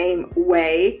exact same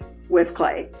way with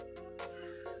Clay.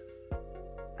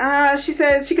 She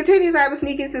says, she continues, I have a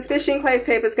sneaking suspicion Clay's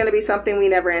tape is going to be something we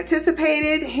never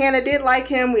anticipated. Hannah did like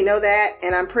him, we know that,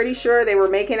 and I'm pretty sure they were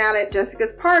making out at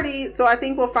Jessica's party, so I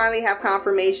think we'll finally have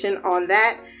confirmation on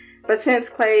that. But since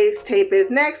Clay's tape is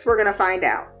next, we're going to find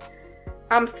out.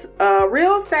 I'm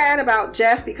real sad about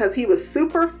Jeff because he was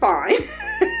super fine.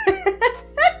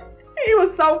 He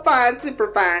was so fine,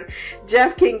 super fine.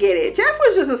 Jeff can get it. Jeff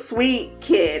was just a sweet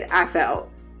kid, I felt.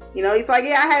 You know, he's like,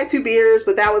 yeah, I had 2 beers,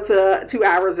 but that was 2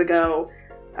 hours ago.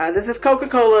 This is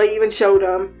Coca-Cola, he even showed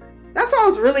him. That's why I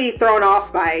was really thrown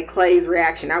off by Clay's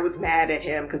reaction. I was mad at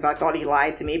him because I thought he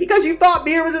lied to me. Because you thought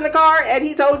beer was in the car and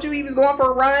he told you he was going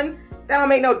for a run? That don't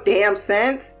make no damn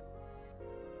sense.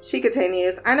 She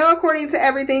continues, I know according to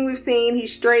everything we've seen,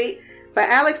 he's straight, but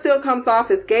Alex still comes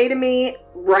off as gay to me,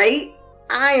 right?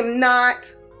 I am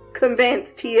not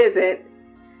convinced he isn't.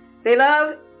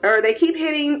 They keep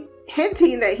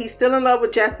hinting that he's still in love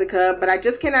with Jessica, but I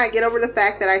just cannot get over the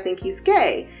fact that I think he's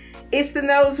gay. It's the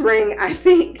nose ring, I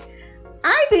think.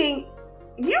 I think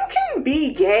you can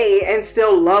be gay and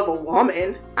still love a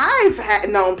woman. I've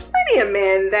known plenty of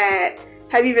men that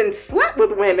have even slept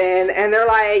with women and they're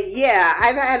like, yeah,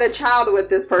 I've had a child with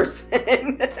this person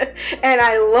and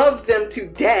I love them to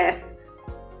death.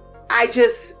 I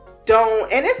just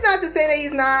don't, and it's not to say that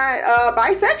he's not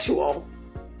bisexual.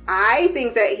 I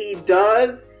think that he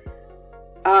does.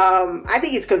 I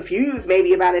think he's confused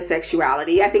maybe about his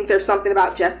sexuality. I think there's something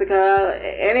about Jessica,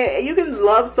 and you can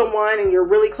love someone and you're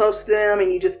really close to them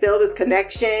and you just feel this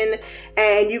connection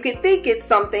and you can think it's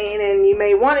something and you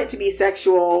may want it to be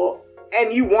sexual,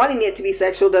 and you wanting it to be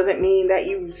sexual doesn't mean that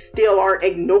you still aren't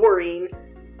ignoring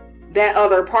that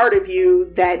other part of you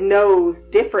that knows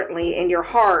differently in your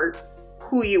heart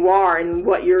who you are and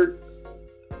what you're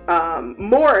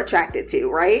more attracted to,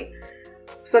 right?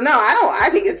 So no, I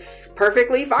think it's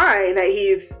perfectly fine that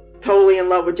he's totally in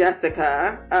love with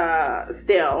Jessica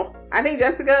still. I think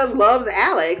Jessica loves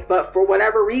Alex, but for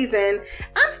whatever reason,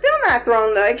 I'm still not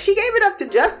thrown. Like, she gave it up to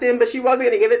Justin, but she wasn't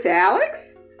going to give it to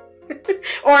Alex?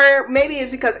 Or maybe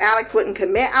it's because Alex wouldn't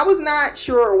commit. I was not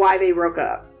sure why they broke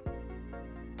up.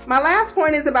 My last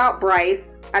point is about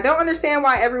Bryce. I don't understand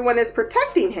why everyone is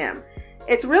protecting him.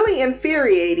 It's really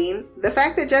infuriating, the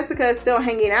fact that Jessica is still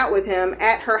hanging out with him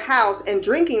at her house and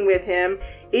drinking with him,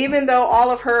 even though all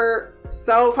of her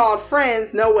so-called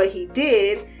friends know what he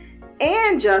did,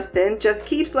 and Justin just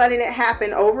keeps letting it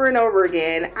happen over and over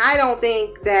again. I don't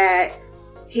think that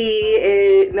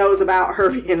he knows about her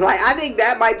being like, I think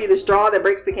that might be the straw that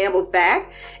breaks the camel's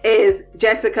back, is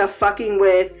Jessica fucking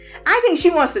with, I think she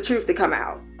wants the truth to come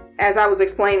out. As I was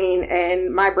explaining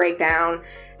in my breakdown,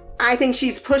 I think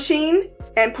she's pushing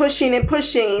and pushing and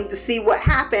pushing to see what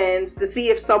happens, to see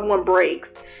if someone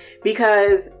breaks.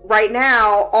 Because right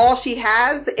now, all she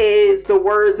has is the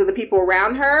words of the people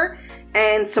around her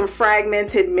and some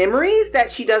fragmented memories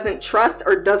that she doesn't trust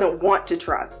or doesn't want to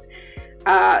trust.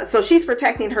 So she's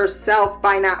protecting herself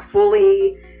by not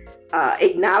fully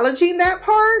acknowledging that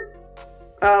part,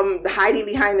 hiding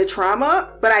behind the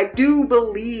trauma. But I do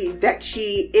believe that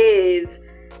she is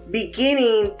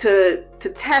beginning to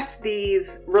test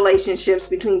these relationships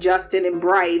between Justin and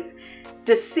Bryce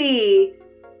to see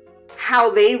how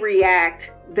they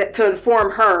react, that to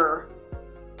inform her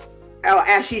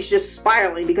as she's just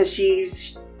spiraling, because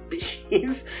she's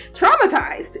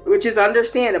traumatized, which is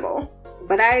understandable.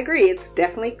 But I agree, it's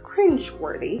definitely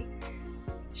cringeworthy.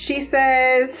 She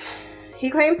says he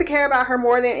claims to care about her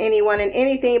more than anyone and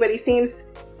anything, but it seems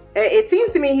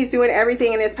to me he's doing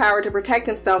everything in his power to protect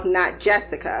himself, not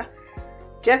Jessica.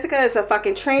 Jessica is a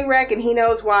fucking train wreck and he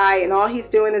knows why, and all he's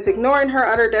doing is ignoring her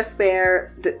utter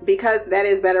despair because that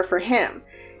is better for him.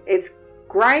 It's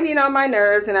grinding on my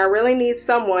nerves and I really need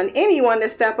anyone to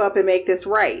step up and make this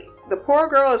right. The poor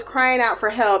girl is crying out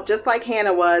for help just like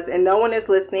Hannah was, and no one is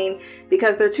listening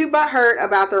because they're too butthurt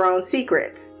about their own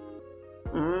secrets.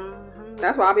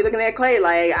 That's why I'll be looking at Clay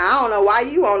like, I don't know why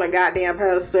you on a goddamn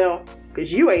pedestal,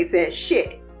 because you ain't said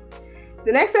shit.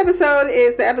 The next episode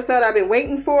is the episode I've been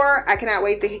waiting for. I cannot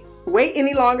wait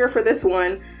any longer for this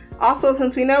one. Also,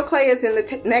 since we know Clay is in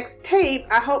the next tape,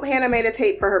 I hope Hannah made a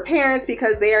tape for her parents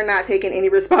because they are not taking any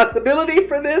responsibility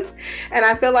for this. And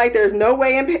I feel like there's no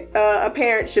way a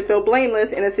parent should feel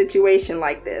blameless in a situation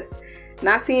like this.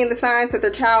 Not seeing the signs that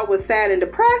their child was sad and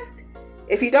depressed.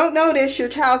 If you don't notice your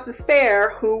child's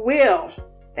despair, who will?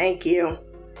 Thank you.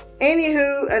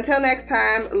 Anywho, until next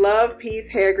time, love, peace,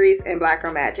 hair grease, and Black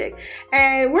Girl Magic.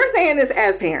 And we're saying this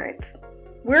as parents.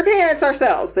 We're parents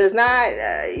ourselves. There's not,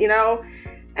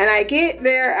 and I get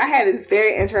there. I had this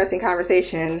very interesting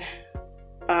conversation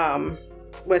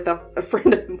with a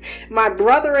friend of my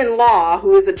brother-in-law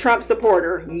who is a Trump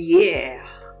supporter. Yeah,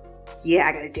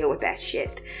 I gotta deal with that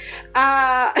shit.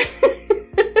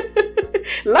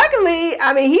 Luckily,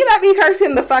 he let me curse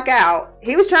him the fuck out.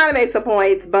 He was trying to make some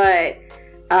points, but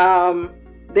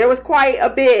there was quite a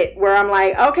bit where I'm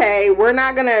like, okay, we're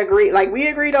not gonna agree. Like, we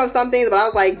agreed on some things, but I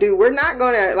was like, dude, we're not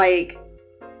gonna,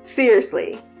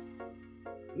 seriously.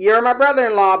 You're my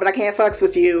brother-in-law, but I can't fucks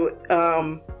with you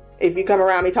if you come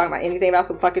around me talking about anything about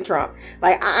some fucking Trump.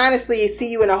 Like, I honestly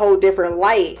see you in a whole different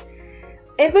light.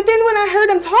 But then when I heard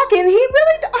him talking, he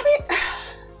really,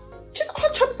 just all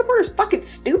Trump supporters fucking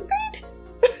stupid.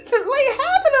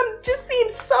 Half of them just seem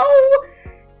so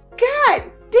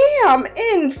goddamn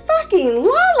in fucking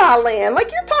la la land. Like,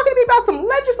 you're talking to me about some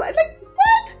legislation. Like,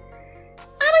 what?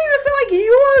 I don't even feel like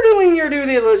you're doing your due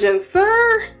diligence,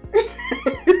 sir.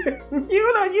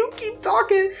 You keep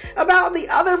talking about the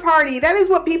other party. That is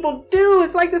what people do.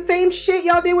 It's like the same shit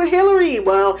y'all did with Hillary.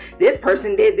 Well, this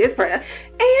person did this person.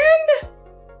 And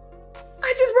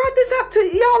I just brought this up to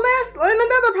y'all in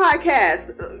another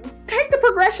podcast. Take the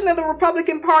progression of the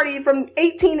Republican Party from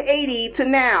 1880 to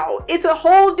now. It's a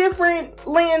whole different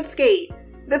landscape.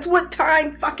 That's what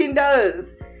time fucking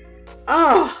does.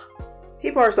 Oh,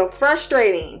 people are so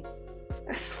frustrating.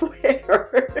 I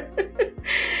swear.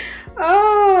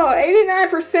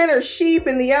 89% are sheep,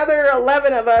 and the other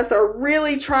 11 of us are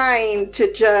really trying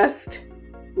to just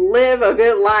live a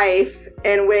good life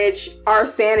in which our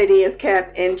sanity is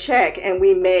kept in check, and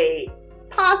we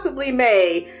possibly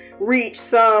may reach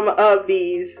some of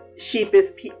these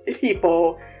sheepish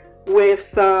people with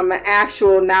some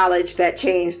actual knowledge that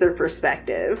change their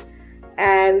perspective.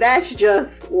 And that's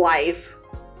just life.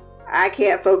 I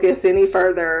can't focus any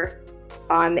further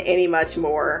on any much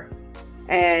more.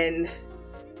 And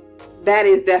that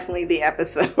is definitely the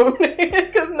episode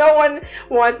because no one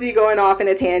wants me going off in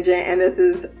a tangent, and this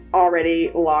is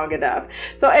already long enough.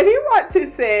 So if you want to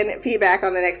send feedback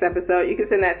on the next episode, you can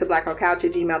send that to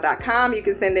blackgirlcouch@gmail.com. You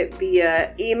can send it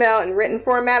via email in written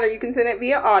format, or you can send it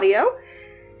via audio.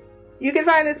 You can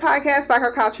find this podcast, Black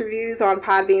Girl Couch Reviews, on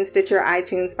Podbean, Stitcher,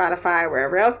 iTunes, Spotify,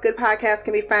 wherever else good podcasts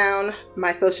can be found.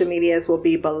 My social medias will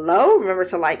be below. Remember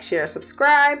to like, share,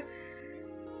 subscribe.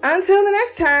 Until the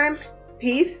next time,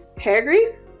 peace, hair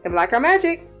grease, and Black Girl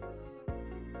Magic.